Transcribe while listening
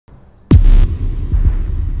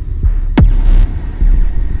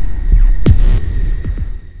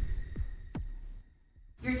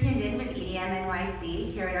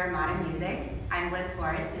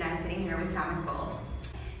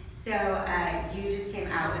you just came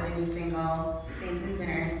out with a new single, Saints and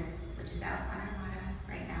Sinners, which is out on Armada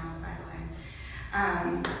right now, by the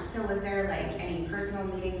way. So was there like any personal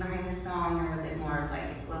meaning behind the song, or was it more of like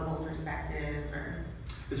a global perspective? Or?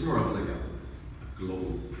 It's more of like a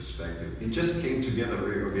global perspective. It just came together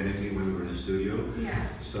very organically when we were in the studio. Yeah.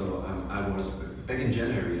 So I was, back in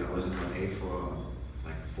January, I was in LA for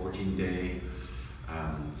like 14-day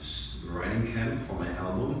writing camp for my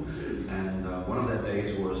album, and one of that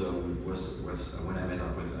days was when I met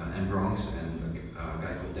up with EDMNYC and a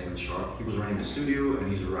guy called David Sharp. He was running the studio,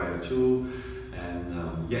 and he's a writer too.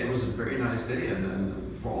 And yeah, it was a very nice day,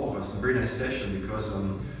 and for all of us, a very nice session, because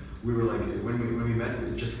we were like, when we met,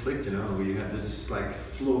 it just clicked, you know. We had this like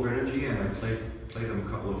flow of energy, and I played them a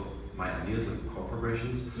couple of my ideas, like chord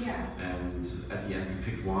progressions. Yeah. And at the end, we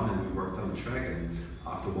picked one and we worked on the track. And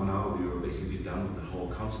after 1 hour, we were basically done with the whole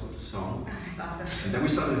concept of the song. Oh, that's awesome. And then we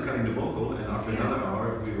started cutting the vocal, and after another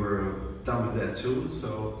hour, we were done with that too.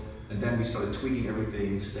 So, and then we started tweaking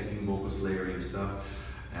everything, stacking vocals, layering stuff,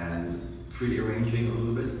 and pre-arranging a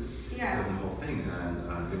little bit. Yeah. The whole thing,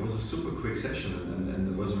 and it was a super quick session, and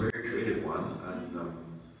it was a very creative one.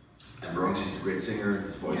 And Bronx, he's a great singer.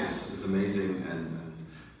 His voice is amazing. And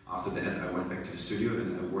after that, I went back to the studio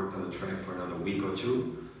and I worked on the track for another week or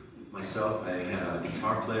two. Myself, I had a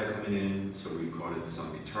guitar player coming in, so we recorded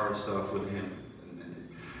some guitar stuff with him,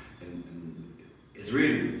 and it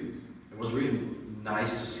was really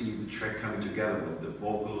nice to see the track coming together with the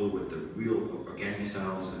vocal, with the real organic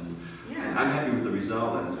sounds, and I'm happy with the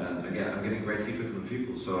result. And again, I'm getting great feedback from the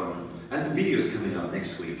people. So and the video is coming out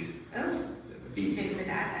next week. Oh, stay tuned for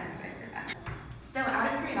that. I'm excited for that. So,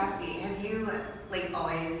 out of curiosity, have you like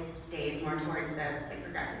always stayed more towards the like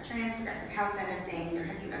progressive trance, progressive house end of things, or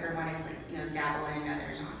have you ever wanted to like dabble in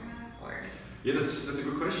another genre? Or yeah, that's a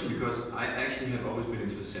good question, because I actually have always been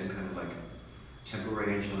into the same kind of like tempo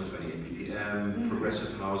range, 128 BPM.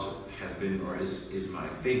 Progressive house has been or is my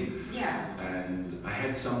thing. Yeah. And I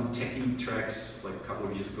had some techie tracks like a couple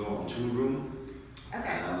of years ago on Tool Room.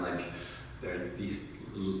 Okay. Like there are these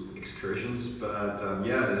excursions, but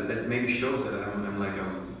yeah, that maybe shows that I'm like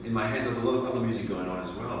in my head there's a lot of other music going on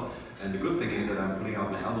as well. And the good thing is that I'm putting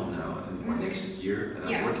out my album now, or next year,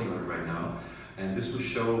 and I'm working on it right now. And this will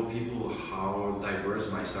show people how diverse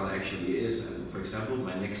my style actually is. And for example,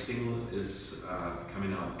 my next single is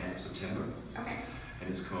coming out end of September. Okay. And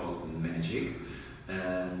it's called Magic.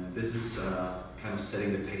 And this is kind of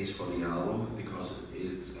setting the pace for the album, because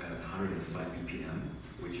it's at 105 BPM,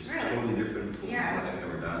 which is totally different from what I've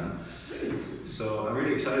ever done. So I'm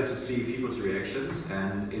really excited to see people's reactions,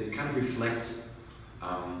 and it kind of reflects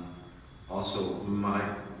also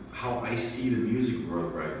how I see the music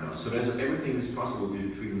world right now. So everything is possible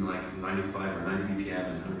between like 95 or 90 BPM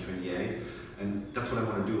and 128, and that's what I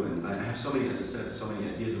want to do. And I have so many, as I said, so many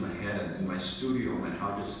ideas in my head and in my studio, my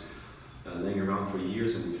hard disk laying around for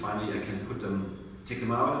years, and finally I can take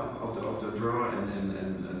them out of the drawer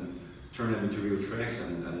and turn them into real tracks.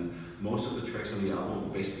 And most of the tracks on the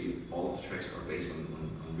album, basically all of the tracks, are based on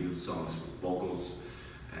real songs with vocals.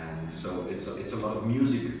 And so it's a lot of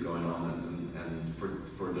music going on, and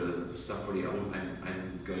for the stuff for the album,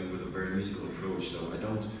 I'm going with a very musical approach. So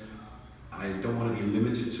I don't want to be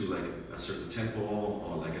limited to like a certain tempo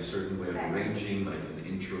or like a certain way of arranging, like an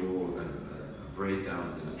intro and a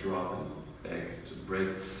breakdown and a drop and back to the break.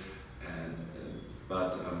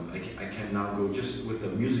 But I can now go just with the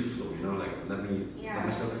music flow, you know, like let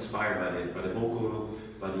myself inspired by the vocal,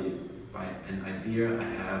 by an idea I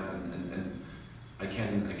have, and I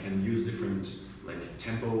can use different like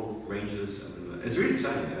tempo ranges, and it's really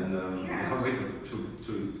exciting. And I can't wait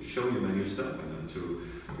to show you my new stuff and to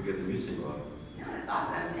get the new single out. No, that's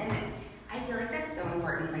awesome, and I feel like that's so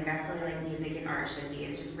important. Like that's the way like music and art should be.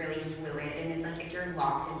 It's just really fluid, and it's like if you're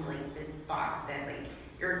locked into like this box that like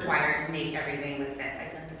you're required to make everything like this, I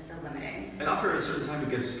feel like it's so limiting. And after a certain time, it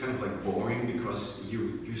gets kind of like boring, because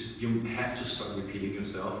you have to start repeating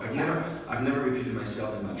yourself. I've never repeated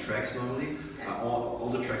myself in my tracks normally. All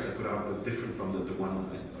the tracks I put out are different from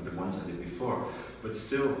the ones I did before, but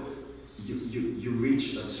still, you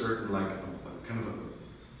reach a certain like kind of a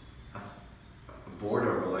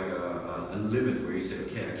border, or like a limit where you say,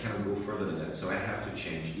 okay, I cannot go further than that, so I have to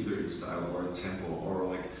change either in style or in tempo or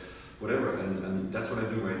like whatever, and that's what I'm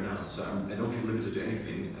doing right now. So I don't feel limited to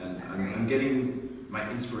anything, and I'm getting my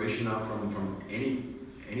inspiration now from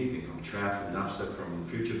anything, from trap, from dubstep, from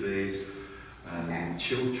future bass, and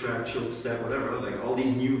chill trap, chill step, whatever, like all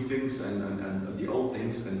these new things and the old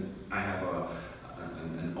things. And I have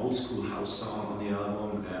an old school house song on the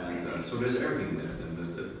album, and so there's everything there,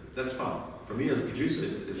 and that's fun. For me as a producer,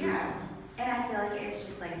 it's really fun. And I feel like it's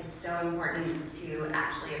just like so important to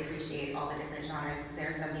actually appreciate all the different genres, because there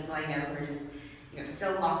are some people I know who are just, you know,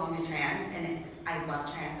 so locked into trance, and I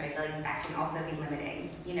love trance, but I feel like that can also be limiting,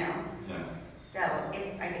 you know? Yeah. So I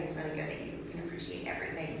think it's really good that you can appreciate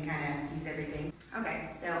everything, kind of use everything. Okay,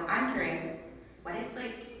 so I'm curious, what is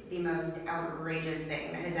like the most outrageous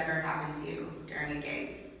thing that has ever happened to you during a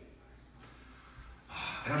gig?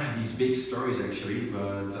 I don't have these big stories actually,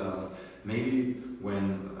 but maybe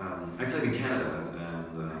when I played in Canada,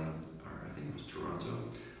 and or I think it was Toronto,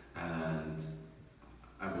 and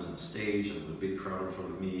I was on stage and there was a big crowd in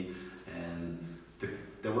front of me, and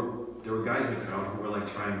there were guys in the crowd who were like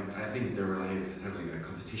trying. I think they were like having a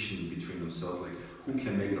competition between themselves, like who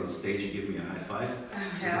can make it on stage and give me a high five.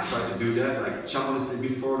 Yeah. They tried to do that, like jump on the stage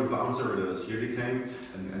before the bouncer or the security came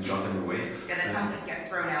and got them away. Yeah, that sounds like get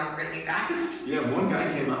thrown out really fast. Yeah, one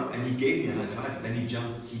guy came up and he gave me a high five, and then he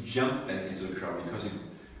jumped back into the crowd because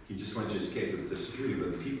he just wanted to escape with the security,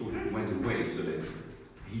 but people went away, so that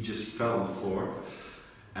he just fell on the floor.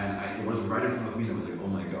 And it was right in front of me, and I was like, oh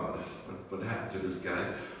my god, what happened to this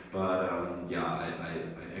guy? But yeah,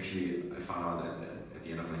 I found out that at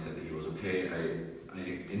the end of my set that he was okay. I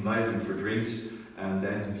invited him for drinks, and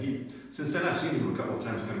then since then I've seen him a couple of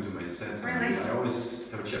times coming to my sets. Really? And I always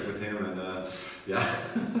have a chat with him, and yeah,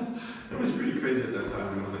 it was pretty crazy at that time.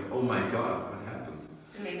 And I was like, oh my god, what happened?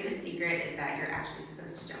 So maybe the secret is that you're actually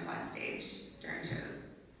supposed to jump on stage during shows.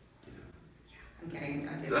 Yeah, I'm kidding,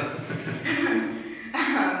 don't do that.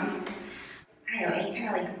 I don't know, any kind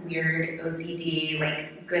of like weird OCD,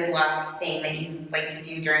 like good luck thing that you like to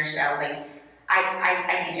do during a show. Like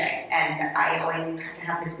I DJ, and I always have to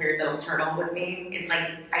have this weird little turtle with me. It's like,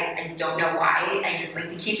 I don't know why, I just like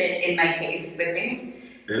to keep it in my case with me.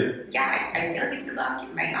 Really? Yeah, I feel like it's good luck.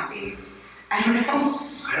 It might not be, I don't know.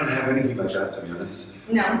 I don't have anything like that, to be honest.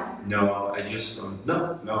 No? No, I just, I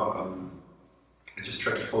just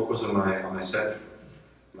try to focus on my set,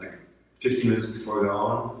 like 15 minutes before I go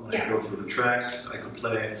on. I go through the tracks, I could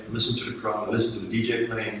play, listen to the crowd, listen to the DJ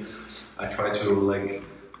playing. I try to like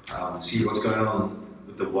see what's going on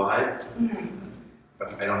with the vibe,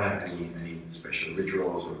 but I don't have any special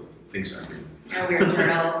rituals or things I do. No weird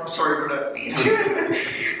turtles. Sorry for that.